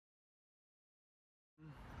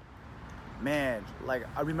man, like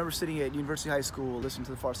I remember sitting at University High School listening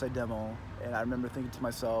to the FARSIDE demo, and I remember thinking to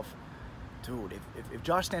myself, dude, if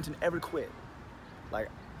Josh Stanton ever quit, like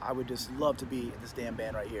I would just love to be in this damn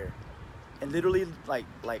band right here. And literally like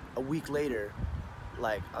a week later,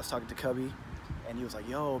 like I was talking to Cubby, and he was like,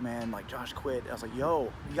 yo man, like Josh quit. I was like,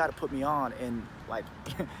 yo, you gotta put me on. And like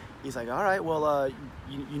he's like, all right, well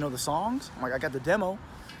you know the songs? I'm like, I got the demo.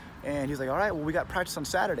 And he's like, all right, well we got practice on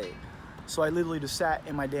Saturday. So I literally just sat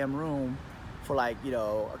in my damn room for like, you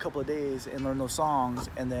know, a couple of days and learned those songs,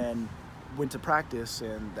 and then went to practice,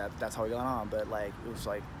 and that's how we got on. But like it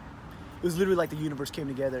was literally like the universe came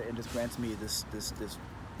together and just granted me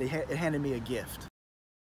it handed me a gift.